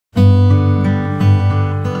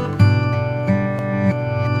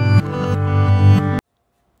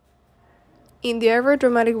In the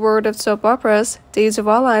ever-dramatic world of soap operas, Days of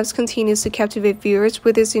Our Lives continues to captivate viewers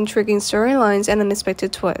with its intriguing storylines and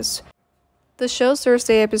unexpected twists. The show's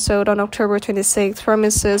Thursday episode on October 26th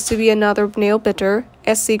promises to be another nail-biter,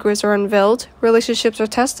 as secrets are unveiled, relationships are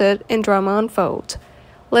tested, and drama unfolds.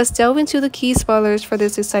 Let's delve into the key spoilers for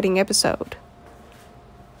this exciting episode.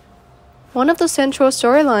 One of the central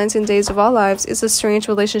storylines in Days of Our Lives is the strange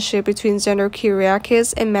relationship between Xander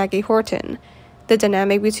Kyriakis and Maggie Horton. The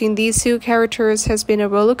dynamic between these two characters has been a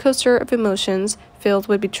rollercoaster of emotions filled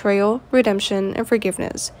with betrayal, redemption, and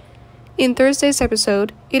forgiveness. In Thursday's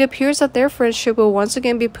episode, it appears that their friendship will once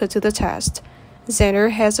again be put to the test.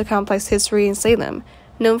 Xander has a complex history in Salem.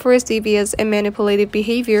 Known for his devious and manipulative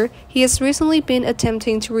behavior, he has recently been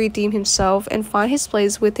attempting to redeem himself and find his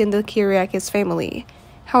place within the Kyriakis family.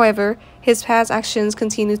 However, his past actions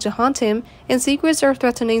continue to haunt him, and secrets are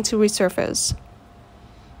threatening to resurface.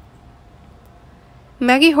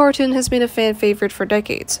 Maggie Horton has been a fan favorite for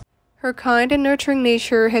decades. Her kind and nurturing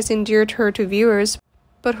nature has endeared her to viewers,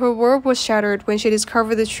 but her world was shattered when she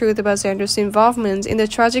discovered the truth about Xander's involvement in the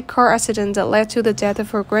tragic car accident that led to the death of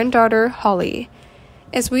her granddaughter, Holly.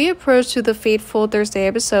 As we approach to the fateful Thursday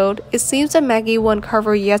episode, it seems that Maggie will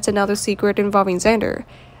uncover yet another secret involving Xander.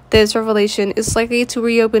 This revelation is likely to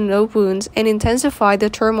reopen old wounds and intensify the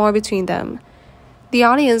turmoil between them. The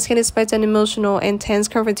audience can expect an emotional and tense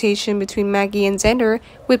confrontation between Maggie and Xander,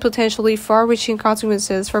 with potentially far-reaching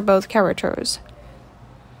consequences for both characters.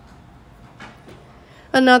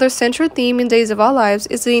 Another central theme in Days of Our Lives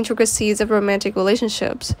is the intricacies of romantic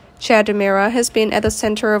relationships. Chad DiMera has been at the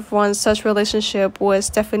center of one such relationship with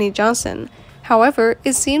Stephanie Johnson. However,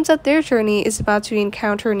 it seems that their journey is about to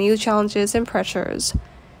encounter new challenges and pressures.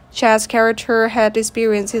 Chad's character had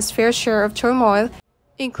experienced his fair share of turmoil,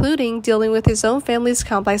 including dealing with his own family's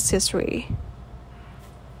complex history.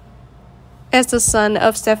 As the son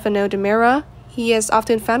of Stefano DiMera, he has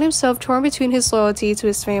often found himself torn between his loyalty to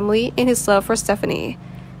his family and his love for Stephanie.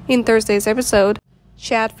 In Thursday's episode,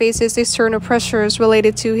 Chad faces external pressures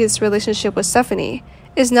related to his relationship with Stephanie.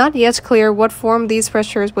 It's not yet clear what form these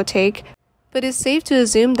pressures will take, but it's safe to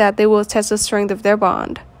assume that they will test the strength of their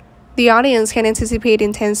bond. The audience can anticipate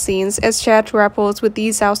intense scenes as Chad grapples with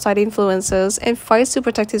these outside influences and fights to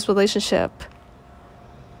protect his relationship.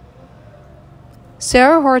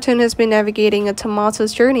 Sarah Horton has been navigating a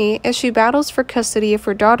tumultuous journey as she battles for custody of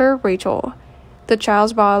her daughter, Rachel. The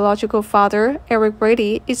child's biological father, Eric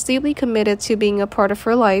Brady, is deeply committed to being a part of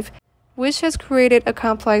her life, which has created a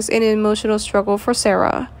complex and emotional struggle for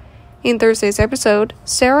Sarah. In Thursday's episode,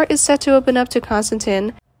 Sarah is set to open up to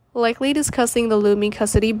Constantine, likely discussing the looming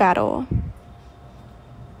custody battle.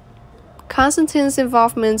 Constantine's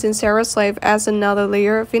involvement in Sarah's life adds another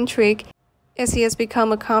layer of intrigue, as he has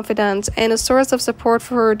become a confidant and a source of support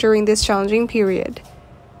for her during this challenging period.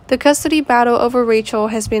 The custody battle over Rachel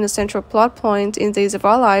has been a central plot point in Days of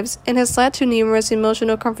Our Lives and has led to numerous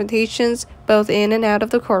emotional confrontations both in and out of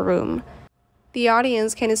the courtroom. The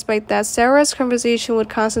audience can expect that Sarah's conversation with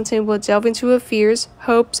Constantine will delve into her fears,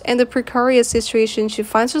 hopes, and the precarious situation she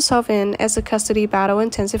finds herself in as the custody battle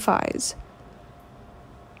intensifies.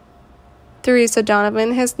 Theresa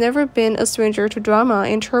Donovan has never been a stranger to drama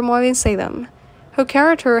and turmoil in Salem. Her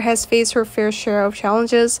character has faced her fair share of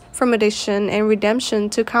challenges, from addiction and redemption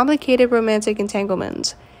to complicated romantic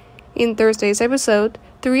entanglements. In Thursday's episode,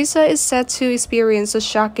 Theresa is set to experience a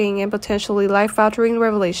shocking and potentially life-altering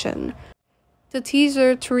revelation. The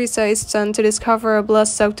teaser, Theresa is stunned to discover a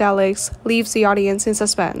blood-soaked Alex, leaves the audience in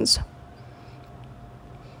suspense.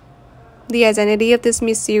 The identity of this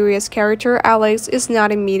mysterious character, Alex, is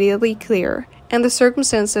not immediately clear, and the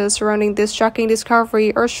circumstances surrounding this shocking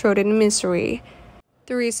discovery are shrouded in mystery.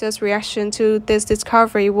 Theresa's reaction to this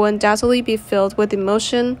discovery will undoubtedly be filled with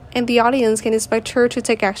emotion, and the audience can expect her to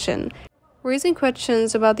take action, raising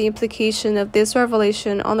questions about the implication of this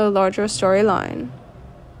revelation on the larger storyline.